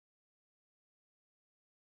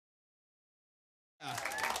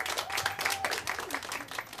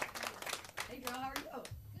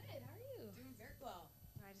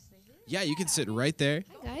Yeah, you can sit right there.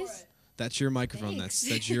 Hi, guys. That's your microphone. Thanks.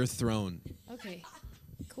 That's your throne. Okay.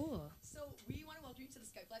 Cool. So we want to welcome you to the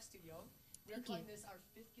Skype Live studio. We're calling this our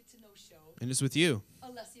 5th Get to Know show. And it's with you.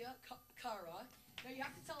 Alessia Cara. Now you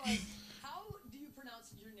have to tell us, how do you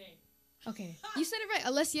pronounce your name? Okay. You said it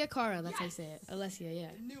right. Alessia Cara. That's how you say it. Alessia, yeah.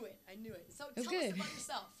 I knew it. So That's tell us good. about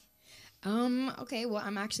yourself. Okay, well,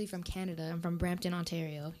 I'm actually from Canada. I'm from Brampton,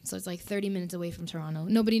 Ontario. So it's like 30 minutes away from Toronto.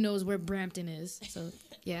 Nobody knows where Brampton is. So,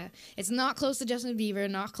 yeah. It's not close to Justin Bieber,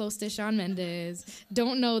 not close to Shawn Mendes.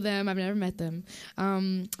 Don't know them. I've never met them.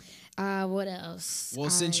 What else?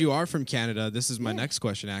 Well, since you are from Canada, this is my next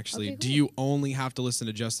question, actually. Okay, Do cool. you only have to listen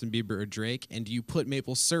to Justin Bieber or Drake? And do you put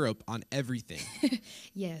maple syrup on everything?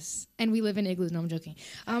 Yes. And we live in igloos. No, I'm joking.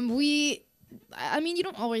 I mean, you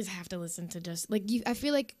don't always have to listen to just, like, I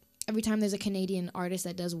feel like every time there's a Canadian artist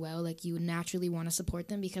that does well, like, you naturally want to support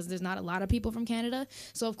them because there's not a lot of people from Canada.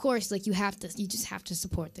 So, of course, like, you just have to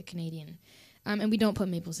support the Canadian. And we don't put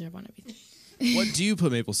maple syrup on everything. What do you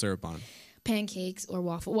put maple syrup on? Pancakes or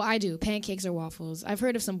waffles. Well, I do. Pancakes or waffles. I've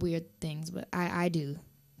heard of some weird things, but I do.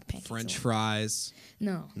 Pancakes French or fries?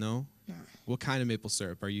 No. No? No. What kind of maple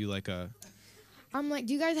syrup? Are you like a... I'm like,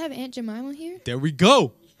 do you guys have Aunt Jemima here? There we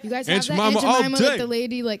go! You guys Aunt have that Aunt Jemima all Jemima, day. like the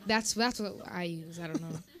lady, like that's what I use. I don't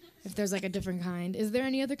know if there's like a different kind. Is there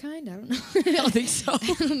any other kind? I don't know. I don't think so.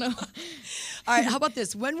 I don't know. All right, how about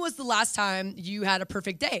this? When was the last time you had a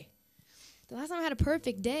perfect day? The last time I had a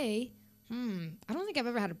perfect day, I don't think I've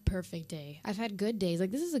ever had a perfect day. I've had good days.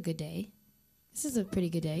 Like, this is a good day. This is a pretty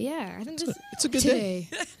good day. Yeah, I think this. It's a good day.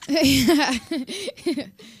 Yeah. Do you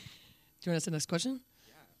want to ask the next question?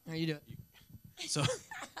 Yeah. All right, you do it.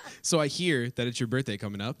 So I hear that it's your birthday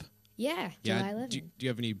coming up. Yeah, Yeah. July 11th. Do you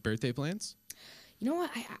have any birthday plans? You know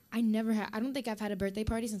what? I never had. I don't think I've had a birthday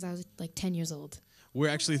party since I was like 10 years old. We're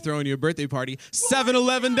actually throwing you a birthday party.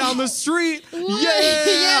 7-Eleven down the street. What? Yeah.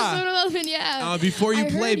 Yeah, 7-Eleven, yeah. Before you I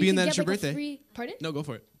play, heard being could that it's get, your like, a birthday. Pardon? No, go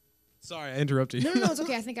for it. Sorry, I interrupted you. No, it's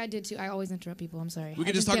okay. I think I did too. I always interrupt people. I'm sorry. We I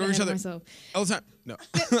can just talk get over each ahead of other. myself. All the time. No.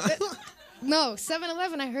 No,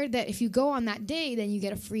 7-Eleven, I heard that if you go on that day, then you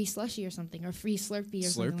get a free slushie or something, or free Slurpee or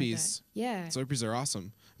something like Slurpees. that. Yeah. Slurpees are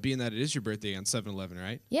awesome. Being that it is your birthday on 7-Eleven,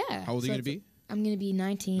 right? Yeah. How old are you going to be? I'm going to be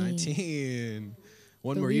 19. 19.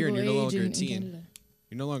 One The more year and you're no legal age longer a in teen. Canada.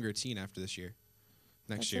 You're no longer a teen after this year.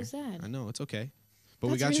 Next That's so year. sad. I know, it's okay. But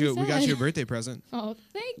That's we got really we got sad. you a birthday present. Oh,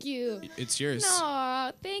 thank you. It's yours.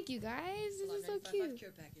 No, thank you, guys. This is so cute. Care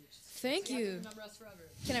package. Thank So you. remember us forever.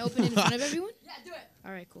 Can I open it in front of everyone? Yeah, do it.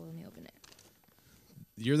 All right, cool. Let me open it.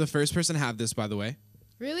 You're the first person to have this, by the way.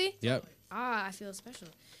 Really? Yep. Ah, I feel special.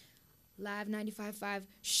 Live 95.5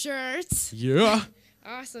 shirts. Yeah.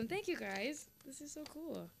 Awesome. Thank you, guys. This is so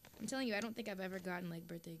cool. I'm telling you, I don't think I've ever gotten, like,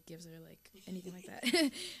 birthday gifts or, like, anything like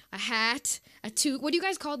that. A hat, a toque. What do you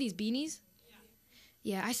guys call these, beanies?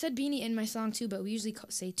 Yeah, I said beanie in my song, too, but we usually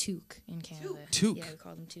say toque in Canada. Toque? Yeah, we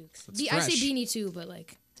call them toques. That's I say fresh. beanie, too, but,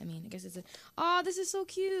 like, I mean, I guess it's a... Oh, this is so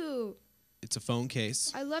cute. It's a phone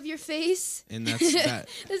case. I love your face. And that's that.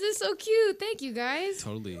 This is so cute. Thank you, guys.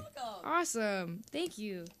 Totally. Awesome. Thank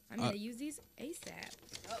you. I'm going to use these ASAP.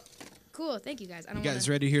 Cool. Thank you, guys. I You don't guys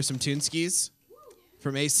wanna... ready to hear some tune skis?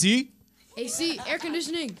 From AC? AC, air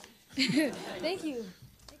conditioning. Thank you. Thank you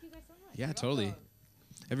guys so much. Yeah, totally.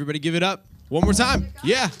 Everybody give it up. One more time.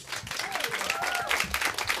 Yeah.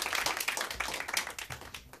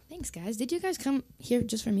 Thanks, guys. Did you guys come here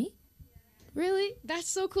just for me? Really? That's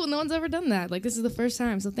so cool. No one's ever done that. Like, this is the first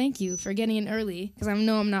time, so thank you for getting in early, because I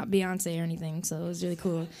know I'm not Beyonce or anything, so it was really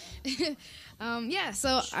cool. Yeah,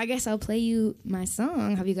 so I guess I'll play you my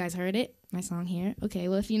song. Have you guys heard it? My song here? Okay,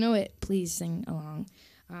 well, if you know it, please sing along.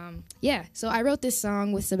 Yeah, so I wrote this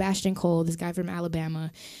song with Sebastian Cole, this guy from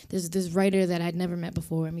Alabama. There's this writer that I'd never met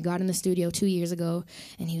before, and we got in the studio 2 years ago,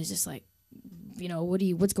 and he was just like, you know,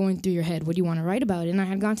 what's going through your head? What do you want to write about? And I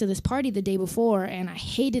had gone to this party the day before, and I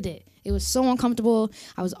hated it. It was so uncomfortable.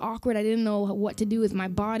 I was awkward. I didn't know what to do with my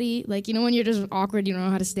body. Like, you know, when you're just awkward, you don't know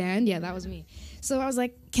how to stand? Yeah, that was me. So I was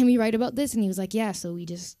like, can we write about this? And he was like, yeah. So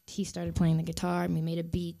he started playing the guitar, and we made a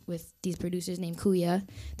beat with these producers named Kuya.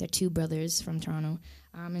 They're two brothers from Toronto.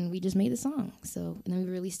 And we just made the song. So and then we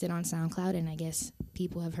released it on SoundCloud, and I guess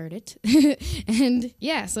people have heard it. And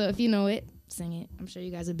yeah, so if you know it, sing it. I'm sure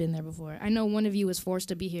you guys have been there before. I know one of you was forced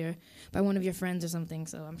to be here by one of your friends or something,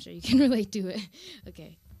 so I'm sure you can relate to it.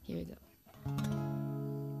 Okay, here we go.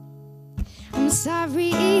 I'm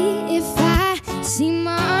sorry if I seem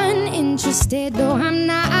uninterested, though I'm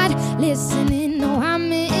not listening. No,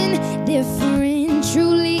 I'm indifferent.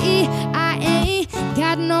 Truly, I ain't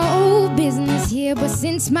got no business here, but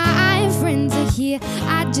since my friends are here,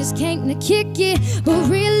 I just came to kick it. But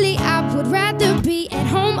really, I would rather be at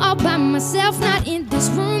home all by myself, not in this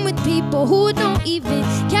room with people who don't even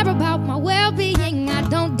care about my well-being. I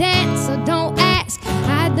don't dance, so don't ask.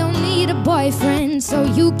 I don't need a boyfriend, so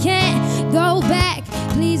you can't go back.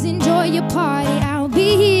 Please enjoy your party, I'll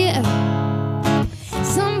be here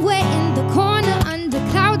somewhere in the corner under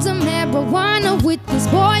clouds of marijuana with this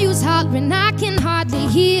boy who's hollering I can hardly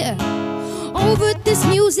hear. Over this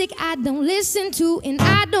music I don't listen to, and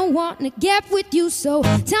I don't wanna get with you, so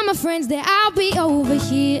tell my friends that I'll be over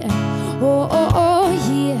here. Oh, oh, oh,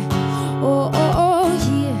 yeah. Oh, oh, oh,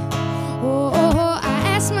 yeah. Oh, oh, oh. I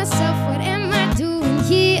ask myself, what am I doing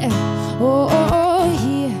here? Oh, oh, oh,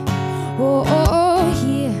 yeah. Oh, oh, oh,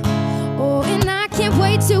 yeah. Oh, and I can't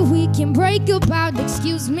wait till we can break about.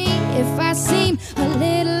 Excuse me if I seem a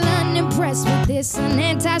little unimpressed with this. An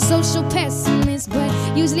antisocial pessimist, but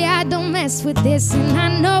usually I don't mess with this. And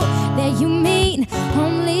I know that you mean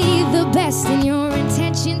only the best, and your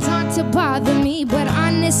intentions aren't to bother me. But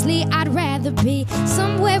honestly, I'd rather be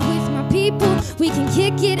somewhere with my people. We can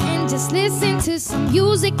kick it and just listen to some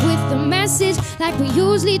music with a message like we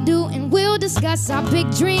usually do, and we'll discuss our big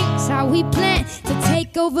dreams, how we plan to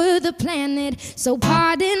take over the planet. So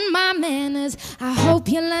pardon my manners, I hope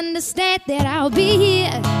you'll understand that I'll be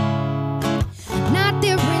here, not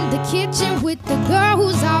there in the kitchen with the girl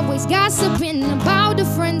who's always gossiping about her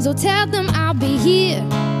friends. So tell them I'll be here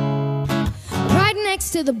right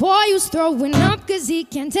next to the boy who's throwing up cause he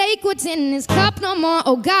can't take what's in his cup no more.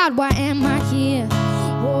 Oh God, why am I here?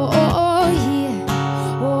 Oh, oh, oh, yeah.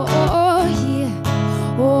 Oh, oh, oh, yeah.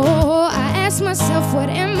 Oh, oh, oh. I ask myself, what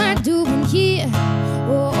am I doing here?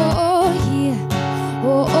 Oh, oh, oh, yeah.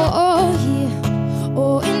 Oh, oh, oh, yeah.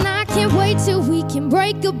 Oh, and I can't wait till we can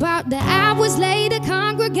break about the hours later,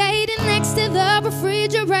 congregating next to the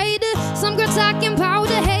refrigerator. Some girl talking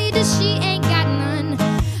powder haters, she ain't got none.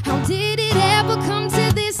 How did it ever come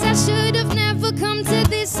to this? I should have never come to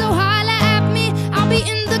this. So holla at me, I'll be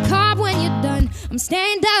in the car when you're done. I'm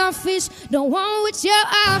standoffish, don't want what you're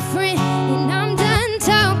offering, and I'm done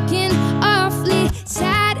talking awfully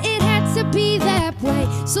sad. It had to be that way.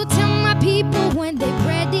 So tell my people when they're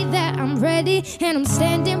ready that I'm ready, and I'm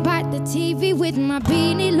standing by the TV with my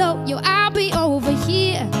beanie low. Yo, I'll be over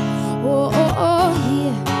here. Oh, oh, oh,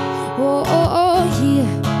 yeah. Oh, oh, oh,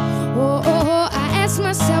 yeah. Oh, oh, oh. I ask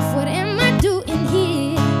myself, what am I doing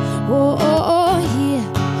here? Oh, oh, oh,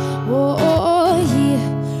 yeah. Oh, oh, oh,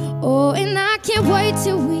 yeah. Oh, and I can't wait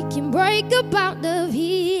till we can break about the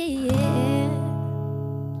here.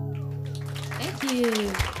 Thank you.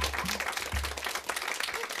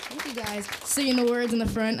 Thank you guys. Singing the words in the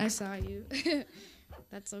front, I saw you.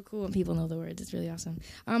 That's so cool when people know the words. It's really awesome.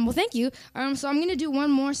 Well, thank you. So I'm going to do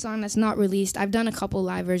one more song that's not released. I've done a couple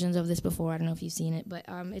live versions of this before. I don't know if you've seen it, but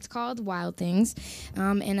it's called Wild Things.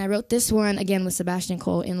 And I wrote this one, again, with Sebastian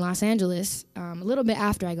Cole in Los Angeles, a little bit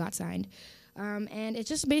after I got signed. And it's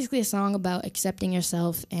just basically a song about accepting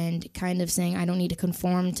yourself and kind of saying I don't need to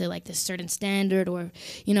conform to like this certain standard or,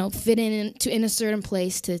 you know, fit in a certain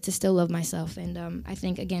place to still love myself. And I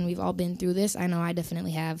think, again, we've all been through this. I know I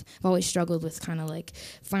definitely have. I've always struggled with kind of like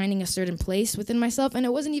finding a certain place within myself. And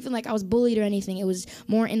it wasn't even like I was bullied or anything. It was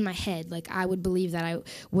more in my head. Like I would believe that I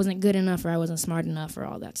wasn't good enough or I wasn't smart enough or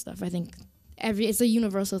all that stuff. I think it's a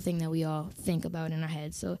universal thing that we all think about in our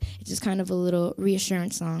heads. So it's just kind of a little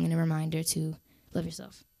reassurance song and a reminder to love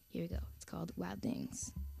yourself. Here we go. It's called Wild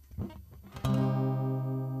Things.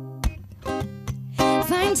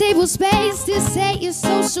 Find table space to say your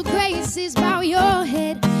social graces. Bow your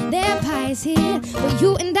head, their pie's here. But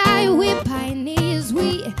you and I, we're pioneers.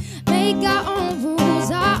 We make our own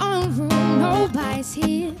rules, our own room. Nobody's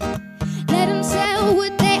here. Let them sell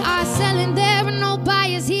what they are selling. There are no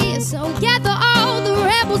buyers here. So gather all the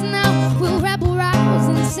rebels now. We'll rebel rouse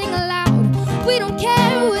and sing aloud. We don't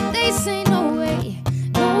care what they say. No way,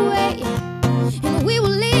 no way. And we will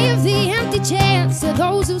leave the empty chairs to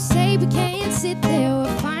those who say we can't sit there or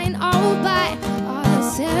find all by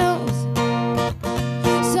ourselves.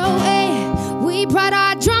 So hey, we brought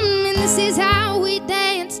our drum and this is how we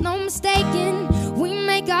dance. No mistaking, we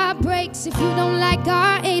make our breaks. If you don't like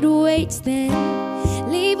our 808s,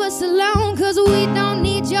 then leave us alone, cause we don't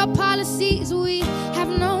need your policies. We have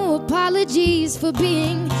no apologies for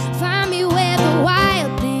being. Find me where the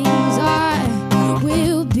wild things are.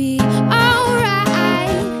 We'll be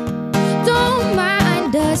alright. Don't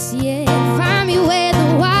mind us yet. Find me where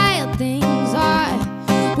the wild things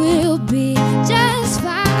are. We'll be just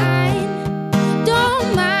fine.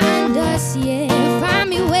 Don't mind us yet. Find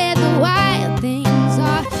me where the wild things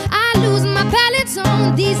are. I lose my balance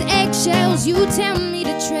on these eggshells you tell me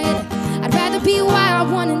to tread. I'd rather be be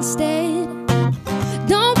wild one instead.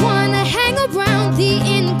 Don't wanna hang around the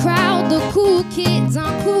in crowd. The cool kids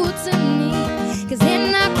aren't cool to me, 'cause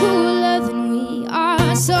they're not cooler than we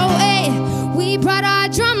are. So hey, we brought our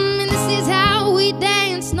drum and this is how we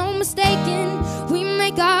dance, no mistaking. We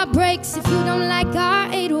make our breaks. If you don't like our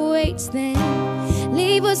 808s, then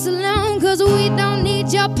leave us alone, 'cause we don't need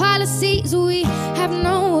your policies. We have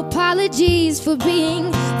no apologies for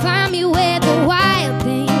being. Find me where the wild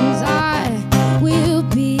things are. We'll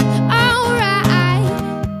be alright.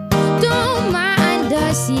 Don't mind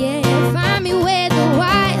us, yeah. Find me where the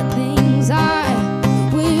wild things are.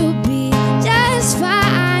 We'll be just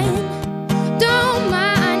fine. Don't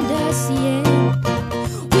mind us, yeah.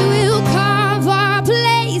 We will carve our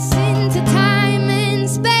place into time and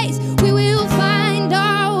space. We will find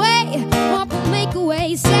our way. Walk will make a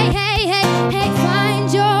way. Say hey, hey, hey,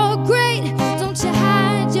 find your great. Don't you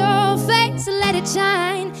hide your face. Let it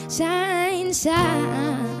shine, shine,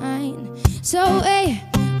 shine. So hey,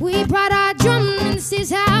 we brought our drum and this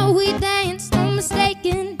is how we dance, no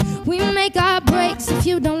mistaking. We make our breaks. If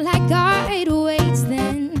you don't like our 808s,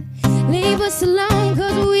 then leave us alone,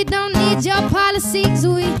 'cause we don't need your policies.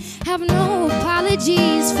 We have no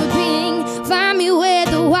apologies for being. Find me where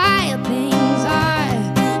the wild things are.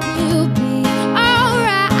 We'll be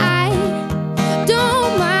alright.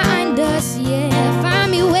 Don't mind us, yeah.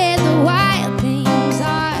 Find me where the wild things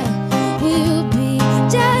are. We'll be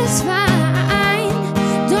just fine.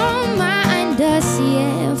 Don't mind us,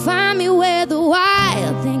 yeah. Find me where the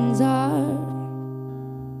wild things are.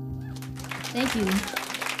 Thank you.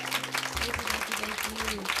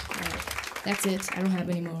 That's it. I don't have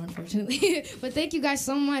any more, unfortunately. But thank you guys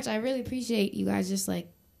so much. I really appreciate you guys just like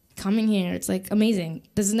coming here. It's like amazing.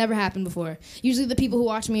 This has never happened before. Usually the people who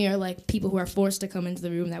watch me are like people who are forced to come into the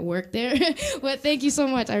room that work there. But thank you so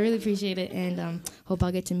much. I really appreciate it, and hope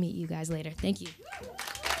I'll get to meet you guys later. Thank you.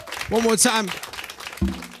 One more time.